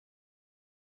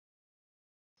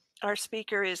Our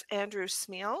speaker is Andrew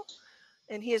Smeall,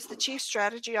 and he is the Chief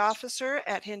Strategy Officer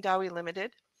at Hindawi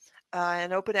Limited,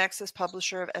 an open access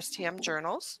publisher of STM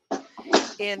journals.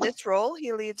 In this role,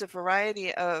 he leads a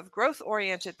variety of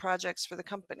growth-oriented projects for the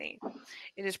company.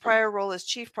 In his prior role as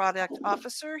Chief Product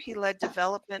Officer, he led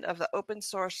development of the open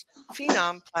source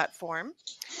Phenom platform,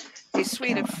 a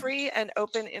suite of free and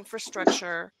open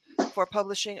infrastructure for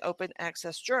publishing open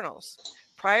access journals.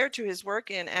 Prior to his work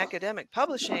in academic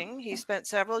publishing, he spent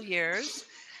several years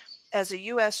as a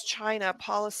U.S.-China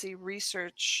policy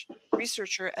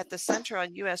researcher at the Center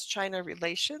on U.S.-China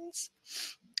Relations,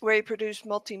 where he produced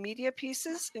multimedia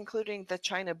pieces, including the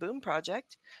China Boom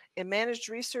Project, and managed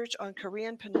research on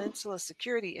Korean Peninsula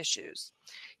security issues.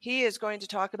 He is going to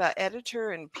talk about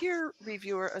editor and peer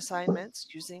reviewer assignments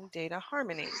using data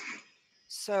harmony.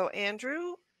 So,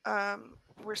 Andrew,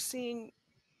 we're seeing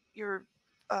your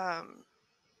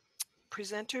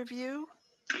presenter view.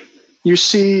 You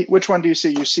see, which one do you see?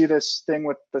 You see this thing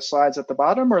with the slides at the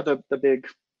bottom, or the big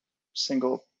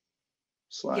single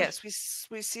slide? Yes,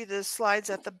 we see the slides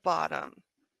at the bottom.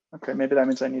 Okay, maybe that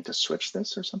means I need to switch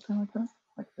this or something like that,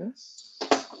 like this,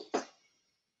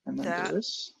 and then do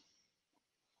this.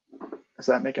 Does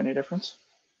that make any difference?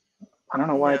 I don't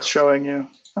know why it's showing you.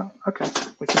 Oh, okay,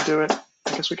 we can do it.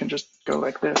 I guess we can just go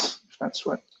like this. If that's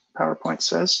what PowerPoint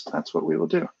says, that's what we will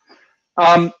do.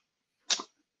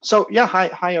 So yeah,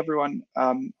 hi everyone.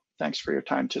 Thanks for your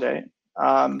time today.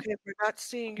 Okay, we're not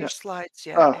seeing your slides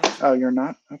yet. Oh, you're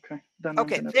not? Okay. Then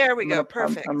okay, there we go.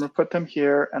 Perfect. I'm gonna put them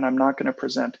here, and I'm not gonna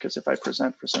present, because if I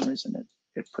present for some reason,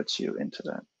 it puts you into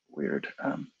that weird.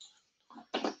 Hold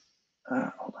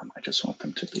on, I just want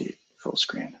them to be full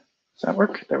screen. Does that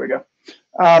work? There we go.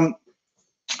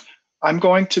 I'm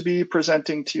going to be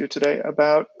presenting to you today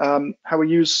about how we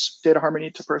use data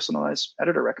harmony to personalize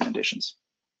editor recommendations.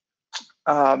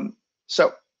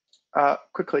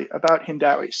 Quickly about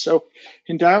Hindawi. So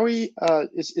Hindawi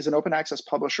is an open access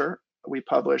publisher. We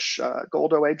publish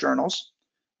gold OA journals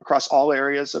across all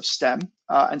areas of STEM.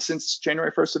 And since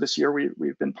January 1st of this year,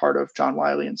 we've been part of John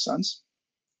Wiley & Sons.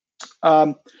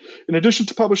 In addition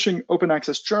to publishing open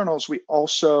access journals, we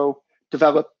also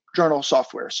develop journal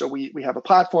software. So we have a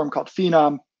platform called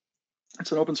Phenom.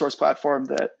 It's an open source platform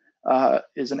that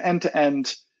is an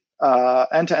end-to-end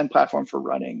platform for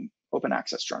running open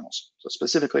access journals. So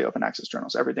specifically open access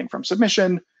journals, everything from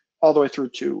submission all the way through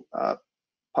to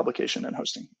publication and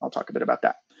hosting. I'll talk a bit about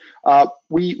that.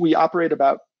 We operate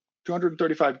about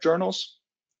 235 journals.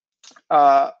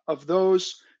 Of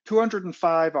those,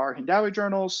 205 are Hindawi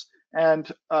journals,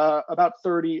 and about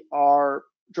 30 are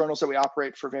journals that we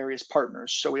operate for various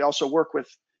partners. So we also work with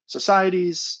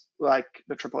societies like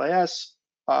the AAAS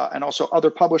and also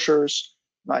other publishers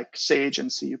like SAGE and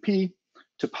CUP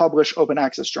to publish open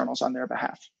access journals on their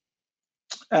behalf.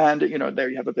 And there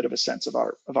you have a bit of a sense of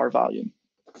our volume.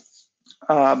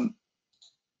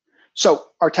 So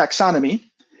our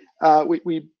taxonomy,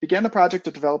 we began the project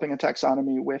of developing a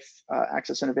taxonomy with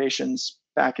Access Innovations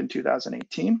back in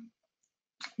 2018.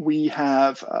 We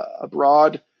have a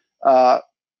broad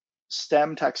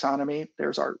STEM taxonomy.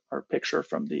 There's our picture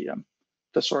from the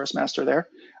Thesaurus Master there.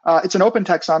 It's an open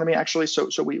taxonomy, actually, so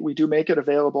we do make it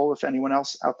available if anyone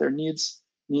else out there needs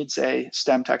a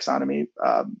STEM taxonomy.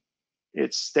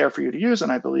 It's there for you to use,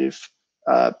 and I believe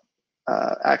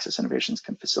Access Innovations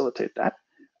can facilitate that.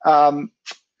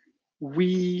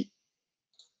 We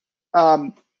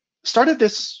started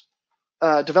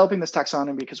developing this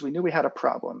taxonomy because we knew we had a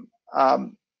problem.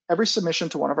 Every submission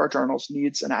to one of our journals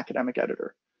needs an academic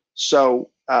editor. So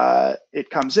it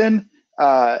comes in,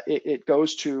 it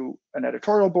goes to an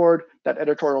editorial board. That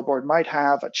editorial board might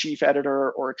have a chief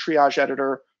editor or a triage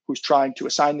editor who's trying to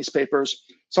assign these papers.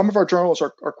 Some of our journals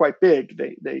are quite big.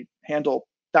 They handle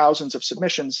thousands of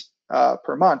submissions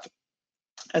per month,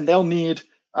 and they'll need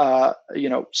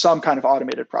some kind of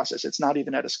automated process. It's not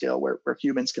even at a scale where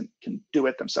humans can do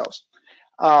it themselves.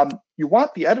 You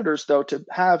want the editors, though, to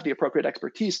have the appropriate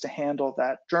expertise to handle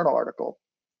that journal article.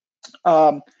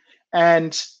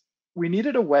 And we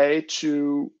needed a way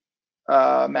to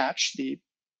match the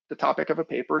topic of a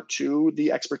paper to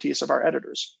the expertise of our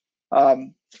editors,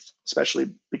 especially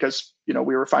because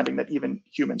we were finding that even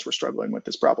humans were struggling with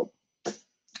this problem.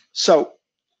 So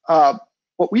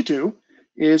what we do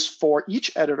is, for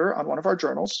each editor on one of our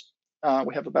journals,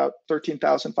 we have about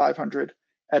 13,500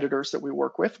 editors that we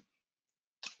work with.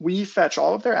 We fetch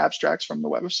all of their abstracts from the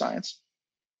Web of Science.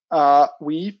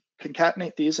 We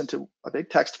concatenate these into a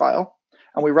big text file,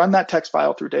 and we run that text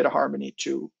file through data harmony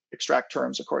to extract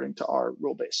terms according to our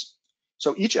rule base.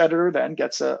 So each editor then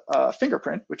gets a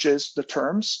fingerprint, which is the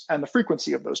terms and the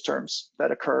frequency of those terms that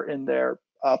occur in their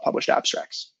published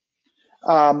abstracts.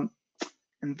 And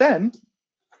then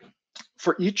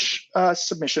for each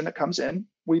submission that comes in,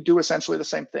 we do essentially the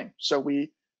same thing. So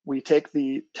we take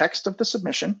the text of the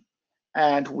submission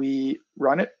and we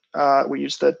run it. We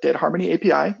use the Data Harmony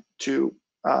API to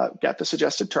get the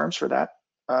suggested terms for that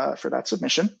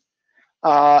submission.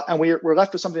 And we're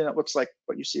left with something that looks like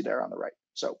what you see there on the right.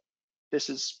 So this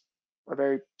is a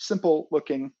very simple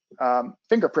looking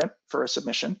fingerprint for a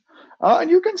submission.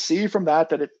 And you can see from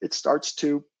that it starts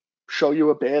to show you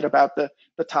a bit about the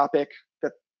topic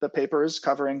that the paper is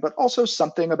covering, but also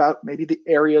something about maybe the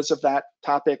areas of that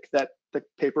topic that the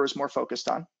paper is more focused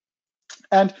on.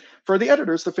 And for the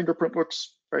editors, the fingerprint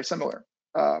looks very similar.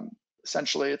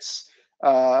 Essentially, it's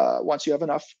once you have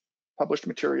enough published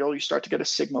material, you start to get a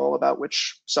signal about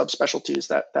which subspecialties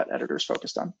that editor is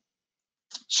focused on.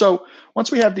 So once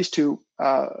we have these two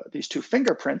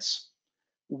fingerprints,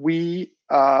 we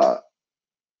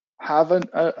have an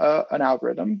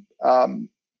algorithm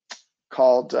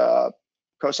called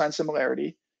cosine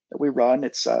similarity that we run.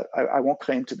 It's I won't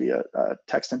claim to be a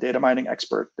text and data mining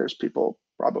expert. There's people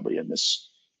probably in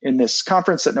this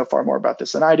conference that know far more about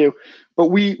this than I do. But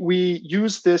we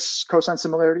use this cosine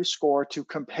similarity score to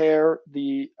compare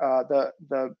the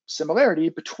similarity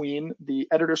between the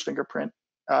editor's fingerprint,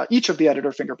 each of the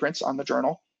editor fingerprints on the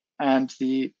journal, and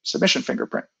the submission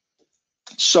fingerprint.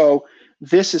 So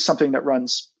this is something that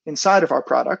runs inside of our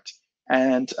product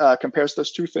and compares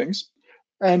those two things.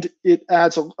 And it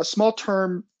adds a small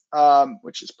term,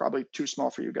 which is probably too small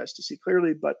for you guys to see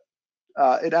clearly, but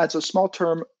it adds a small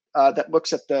term that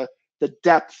looks at the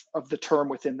depth of the term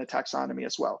within the taxonomy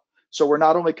as well. So we're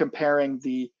not only comparing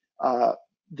the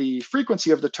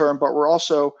frequency of the term, but we're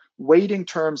also weighting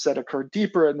terms that occur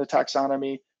deeper in the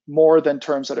taxonomy more than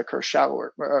terms that occur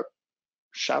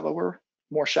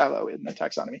more shallow in the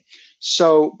taxonomy.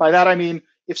 So by that I mean,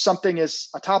 if something is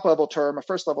a top level term, a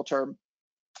first level term,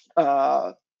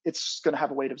 it's going to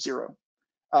have a weight of 0.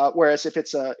 Whereas if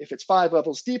it's 5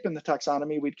 levels deep in the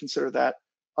taxonomy, we'd consider that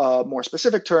a more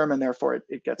specific term, and therefore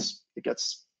it gets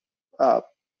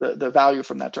the value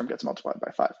from that term gets multiplied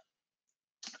by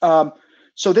 5.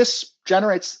 So this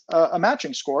generates a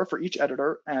matching score for each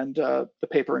editor and the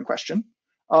paper in question,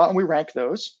 and we rank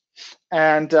those,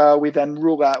 and we then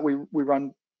rule out. We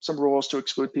run some rules to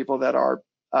exclude people that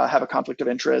have a conflict of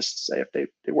interest, say if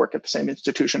they work at the same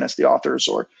institution as the authors,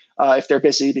 or if they're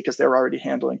busy because they're already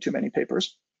handling too many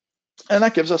papers. And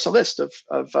that gives us a list of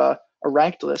a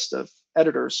ranked list of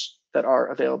editors that are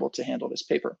available to handle this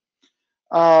paper.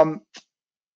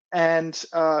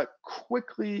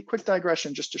 Quick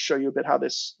digression just to show you a bit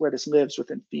where this lives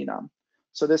within Phenom.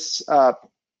 So this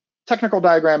technical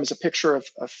diagram is a picture of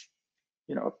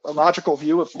a logical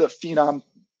view of the Phenom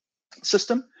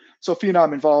system. So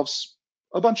Phenom involves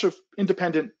a bunch of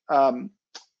independent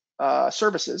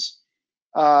services.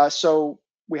 So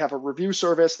we have a review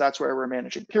service. That's where we're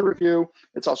managing peer review.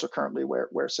 It's also currently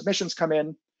where submissions come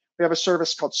in. We have a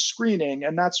service called screening,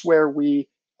 and that's where we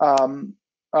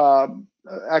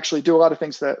actually do a lot of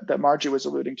things that Margie was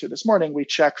alluding to this morning. We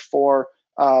check for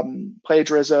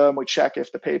plagiarism. We check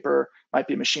if the paper might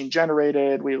be machine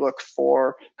generated. We look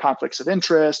for conflicts of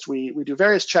interest. We do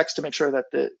various checks to make sure that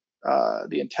the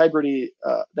integrity,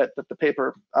 that the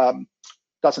paper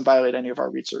doesn't violate any of our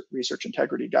research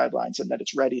integrity guidelines, and that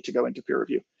it's ready to go into peer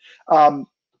review.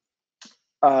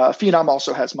 Phenom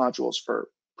also has modules for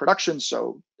production,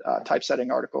 so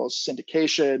typesetting articles,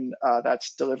 syndication,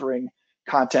 that's delivering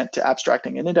content to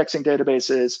abstracting and indexing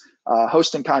databases,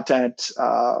 hosting content,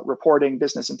 reporting,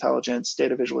 business intelligence,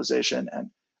 data visualization,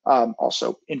 and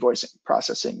also invoicing,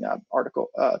 processing,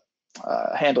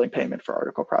 handling payment for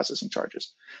article processing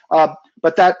charges.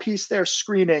 But that piece there,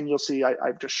 screening, you'll see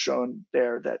I've just shown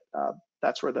there that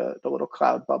that's where the little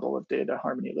cloud bubble of Data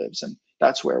Harmony lives, and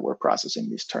that's where we're processing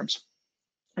these terms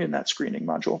in that screening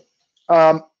module.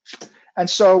 And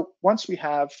so once we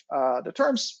have the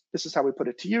terms, this is how we put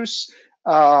it to use.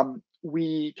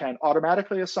 We can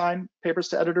automatically assign papers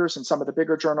to editors. In some of the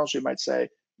bigger journals, we might say,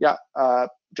 yeah,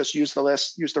 just use the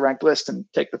list, use the ranked list and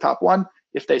take the top one.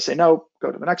 If they say no, go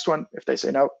to the next one. If they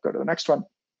say no, go to the next one.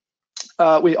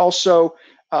 We also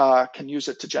can use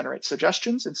it to generate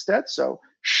suggestions instead. So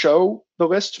show the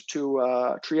list to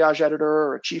a triage editor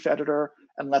or a chief editor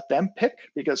and let them pick,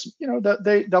 because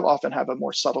they'll often have a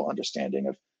more subtle understanding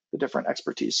of the different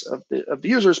expertise of the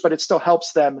users, but it still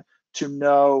helps them to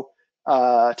know,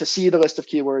 to see the list of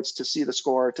keywords, to see the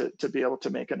score, to be able to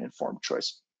make an informed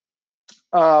choice.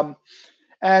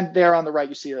 And there on the right,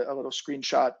 you see a little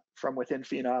screenshot from within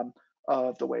Phenom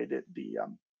of the way that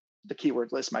the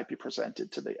keyword list might be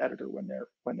presented to the editor when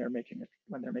they're making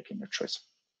their choice.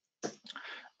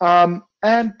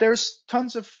 And there's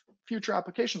tons of future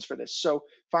applications for this. So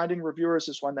finding reviewers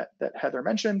is one that Heather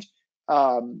mentioned.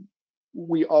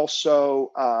 We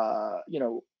also,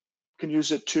 can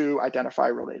use it to identify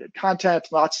related content.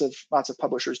 Lots of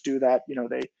publishers do that.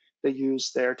 They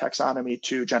use their taxonomy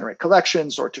to generate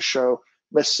collections or to show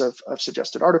lists of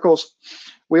suggested articles.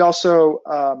 We also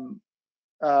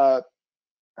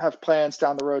have plans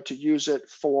down the road to use it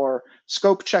for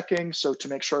scope checking, so to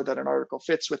make sure that an article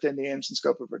fits within the aims and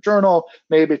scope of a journal,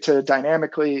 maybe to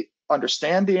dynamically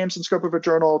understand the aims and scope of a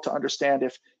journal, to understand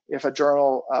if a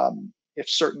journal, if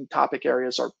certain topic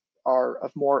areas are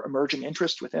of more emerging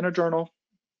interest within a journal.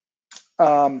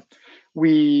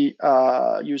 We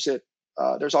use it,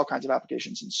 there's all kinds of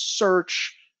applications in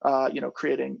search,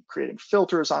 creating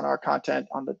filters on our content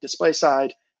on the display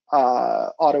side,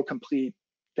 autocomplete,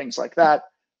 things like that.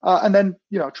 And then,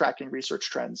 tracking research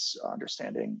trends,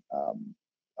 understanding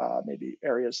maybe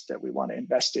areas that we want to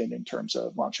invest in terms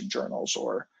of launching journals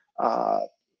or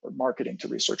marketing to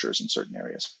researchers in certain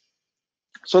areas.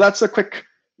 So that's a quick,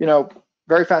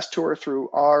 very fast tour through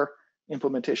our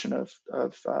implementation of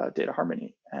data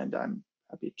harmony, and I'm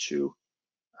happy to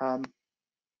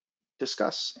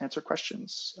discuss, answer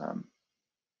questions.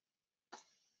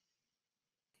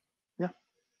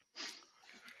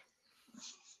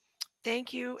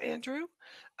 Thank you, Andrew.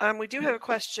 We do have a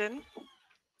question.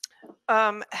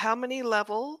 How many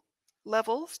levels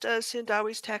does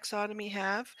Hindawi's taxonomy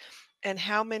have, and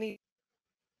how many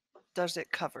does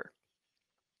it cover?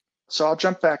 So I'll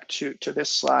jump back to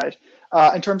this slide.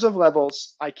 In terms of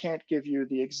levels, I can't give you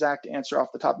the exact answer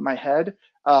off the top of my head.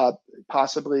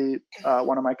 Possibly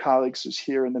one of my colleagues who's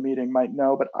here in the meeting might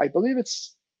know, but I believe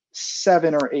it's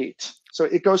 7 or 8. So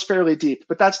it goes fairly deep,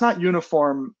 but that's not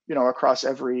uniform, across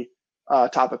every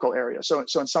topical area. So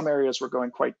in some areas we're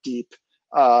going quite deep.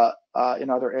 In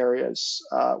other areas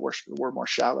we're more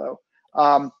shallow.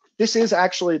 This is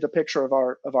actually the picture of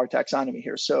our taxonomy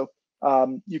here. So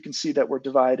you can see that we're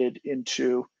divided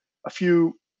into a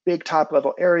few big top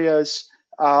level areas.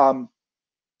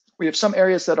 We have some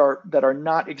areas that are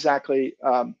not exactly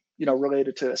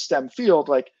related to a STEM field,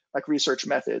 like research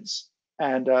methods.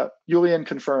 And Julian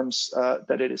confirms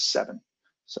that it is 7.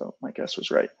 So my guess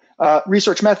was right.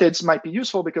 Research methods might be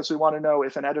useful because we want to know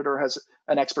if an editor has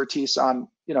an expertise on,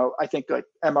 I think like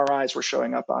MRIs were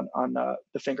showing up on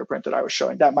the fingerprint that I was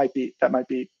showing. That might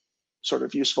be sort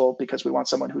of useful because we want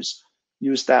someone who's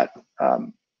used that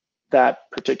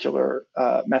particular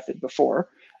method before.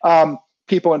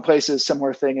 People and places,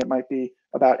 similar thing. It might be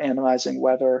about analyzing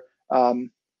whether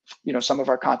some of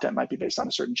our content might be based on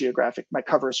might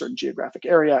cover a certain geographic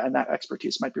area, and that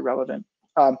expertise might be relevant.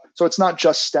 So it's not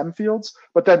just STEM fields,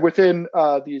 but then within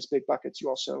these big buckets, we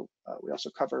also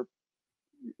cover,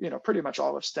 pretty much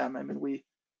all of STEM. I mean, we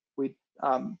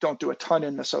don't do a ton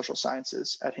in the social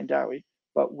sciences at Hindawi,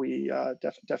 but we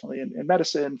definitely in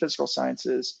medicine, physical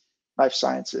sciences, life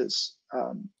sciences,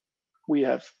 we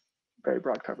have very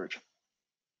broad coverage.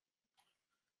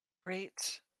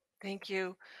 Great, thank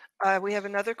you. We have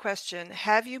another question.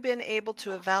 Have you been able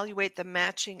to evaluate the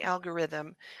matching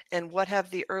algorithm, and what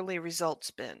have the early results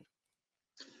been?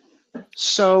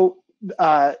 So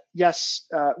yes,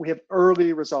 we have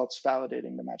early results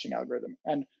validating the matching algorithm.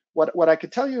 And what I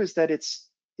could tell you is that it's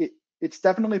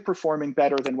definitely performing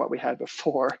better than what we had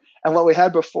before. And what we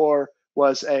had before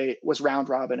was round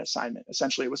robin assignment.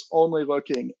 Essentially, it was only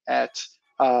looking at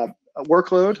a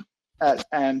workload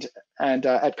and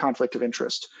at conflict of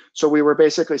interest. So we were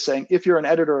basically saying, if you're an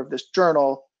editor of this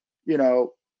journal,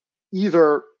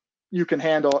 either you can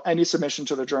handle any submission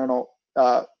to the journal,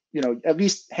 at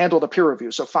least handle the peer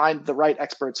review. So find the right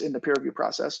experts in the peer review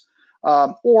process,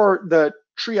 or the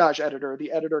triage editor,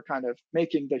 the editor kind of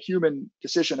making the human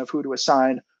decision of who to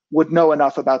assign, would know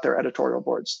enough about their editorial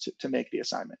boards to make the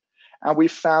assignment. And we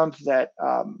found that,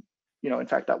 in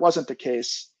fact, that wasn't the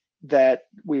case, that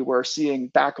we were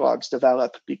seeing backlogs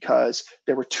develop because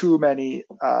there were too many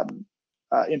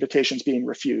invitations being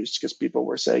refused because people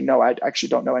were saying, no, I actually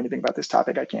don't know anything about this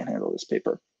topic. I can't handle this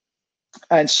paper.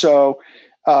 And so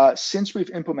since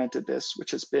we've implemented this,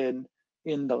 which has been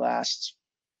in the last,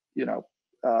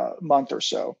 month or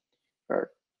so,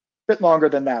 or a bit longer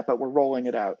than that, but we're rolling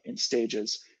it out in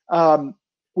stages.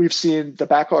 We've seen the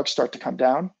backlog start to come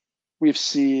down. We've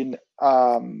seen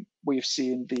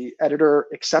the editor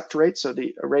accept rate, so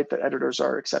the rate that editors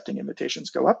are accepting invitations,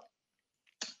 go up.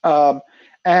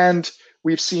 And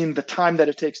we've seen the time that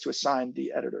it takes to assign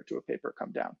the editor to a paper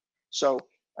come down. So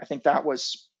I think that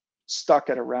was stuck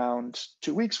at around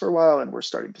 2 weeks for a while, and we're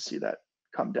starting to see that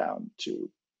come down to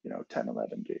 10,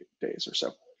 11 days or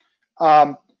so.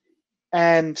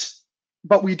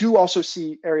 But we do also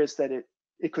see areas that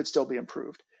it could still be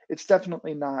improved. it's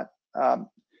definitely not,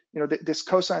 this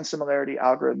cosine similarity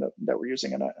algorithm that we're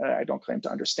using, and I don't claim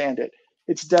to understand it.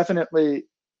 It's definitely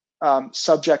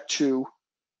subject to,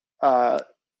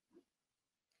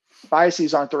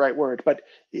 biases aren't the right word, but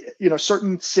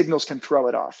certain signals can throw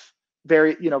it off.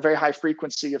 Very high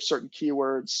frequency of certain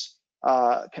keywords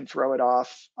can throw it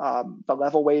off. The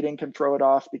level weighting can throw it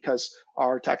off because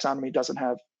our taxonomy doesn't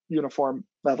have uniform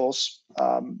levels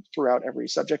throughout every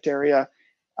subject area.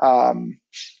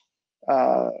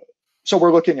 So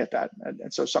we're looking at that,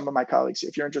 and so some of my colleagues,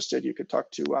 if you're interested, you could talk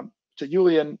to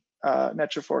Julian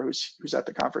Netrafor, who's at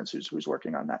the conference, who's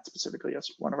working on that specifically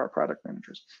as one of our product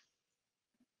managers.